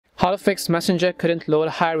How to fix Messenger couldn't load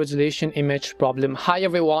high resolution image problem. Hi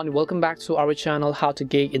everyone, welcome back to our channel How to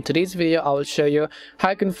Geek. In today's video I will show you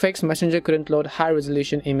how you can fix Messenger couldn't load high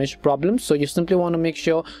resolution image problem. So you simply want to make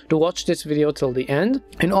sure to watch this video till the end.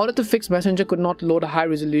 In order to fix Messenger could not load a high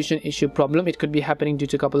resolution issue problem, it could be happening due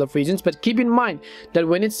to a couple of reasons, but keep in mind that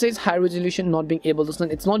when it says high resolution not being able to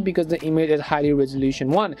send, it's not because the image is highly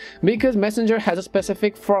resolution. One, because Messenger has a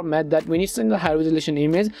specific format that when you send a high resolution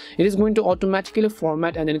image, it is going to automatically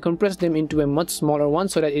format and then compress them into a much smaller one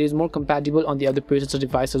so that it is more compatible on the other person's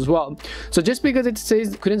device as well. So just because it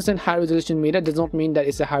says couldn't send high resolution media does not mean that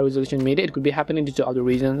it's a high resolution media. It could be happening due to other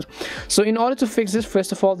reasons. So in order to fix this,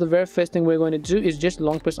 first of all, the very first thing we're going to do is just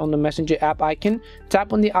long press on the Messenger app icon,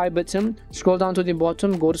 tap on the I button, scroll down to the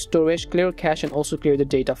bottom, go to storage, clear cache, and also clear the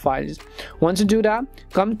data files. Once you do that,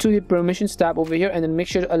 come to the permissions tab over here and then make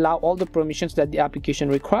sure to allow all the permissions that the application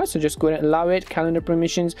requires. So just go ahead and allow it: calendar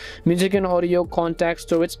permissions, music and audio, contact,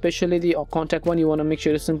 storage, especially the contact one. You want to make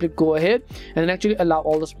sure to simply go ahead and actually allow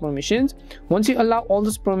all those permissions. Once you allow all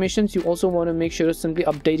those permissions, you also want to make sure to simply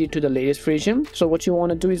update it to the latest version. So what you want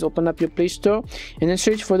to do is open up your Play Store and then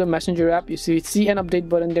search for the Messenger app. You see an update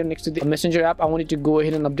button there next to the Messenger app. I want you to go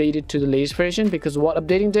ahead and update it to the latest version, because what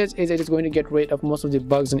updating does is it is going to get rid of most of the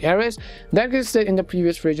bugs and errors that existed in the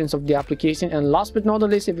previous versions of the application. And last but not the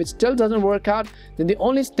least, if it still doesn't work out, then the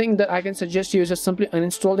only thing that I can suggest you is just simply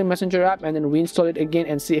uninstall the Messenger app and then reinstall it again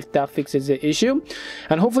and see if that fixes the issue.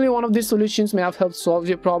 And hopefully one of these solutions may have helped solve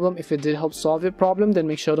your problem. If it did help solve your problem, then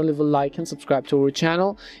make sure to leave a like and subscribe to our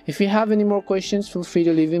channel. If you have any more questions, feel free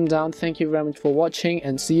to leave them down. Thank you very much for watching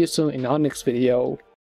and see you soon in our next video.